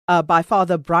by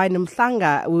Father Brian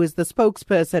Mhlanga, who is the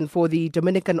spokesperson for the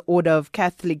Dominican Order of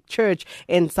Catholic Church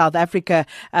in South Africa.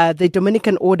 The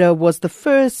Dominican Order was the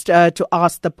first to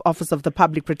ask the Office of the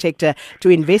Public Protector to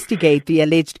investigate the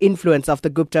alleged influence of the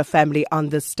Gupta family on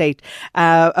the state.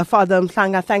 Father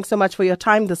Mhlanga, thanks so much for your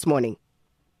time this morning.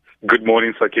 Good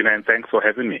morning, Sakina, and thanks for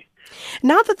having me.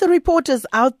 Now that the report is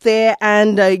out there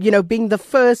and, being the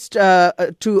first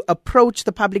to approach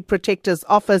the Public Protector's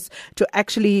Office to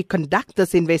actually conduct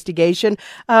this investigation,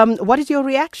 what is your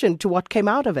reaction to what came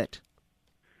out of it?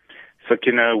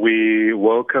 Sakina, we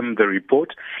welcome the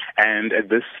report, and at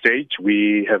this stage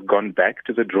we have gone back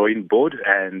to the drawing board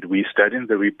and we studied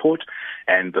the report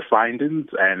and the findings,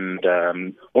 and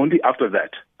only after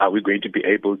that are we going to be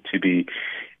able to be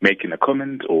making a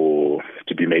comment or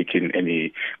to be making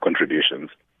any contributions.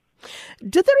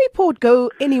 Did the report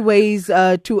go anyways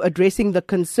to addressing the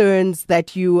concerns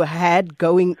that you had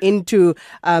going into,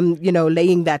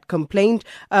 laying that complaint?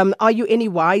 Are you any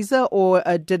wiser, or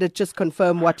did it just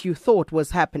confirm what you thought was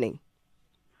happening?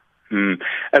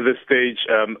 At this stage,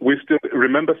 we still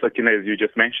remember, Sakina, as you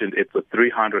just mentioned, it's a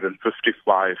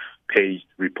 355-page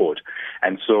report.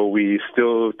 And so we're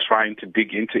still trying to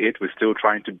dig into it. We're still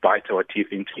trying to bite our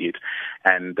teeth into it.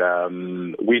 And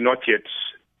we're not yet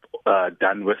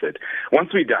done with it.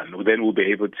 Once we're done, then we'll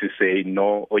be able to say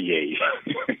no or yay.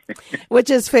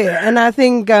 Which is fair. And I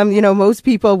think, most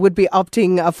people would be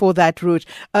opting for that route.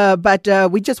 But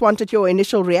we just wanted your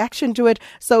initial reaction to it.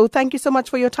 So thank you so much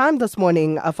for your time this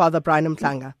morning, Father Brian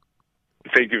Mhlanga.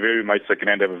 Thank you very much,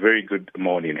 Sakina, and have a very good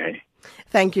morning.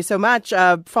 Thank you so much,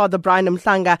 Father Brian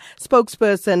Mhlanga,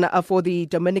 spokesperson for the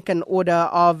Dominican Order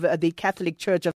of the Catholic Church of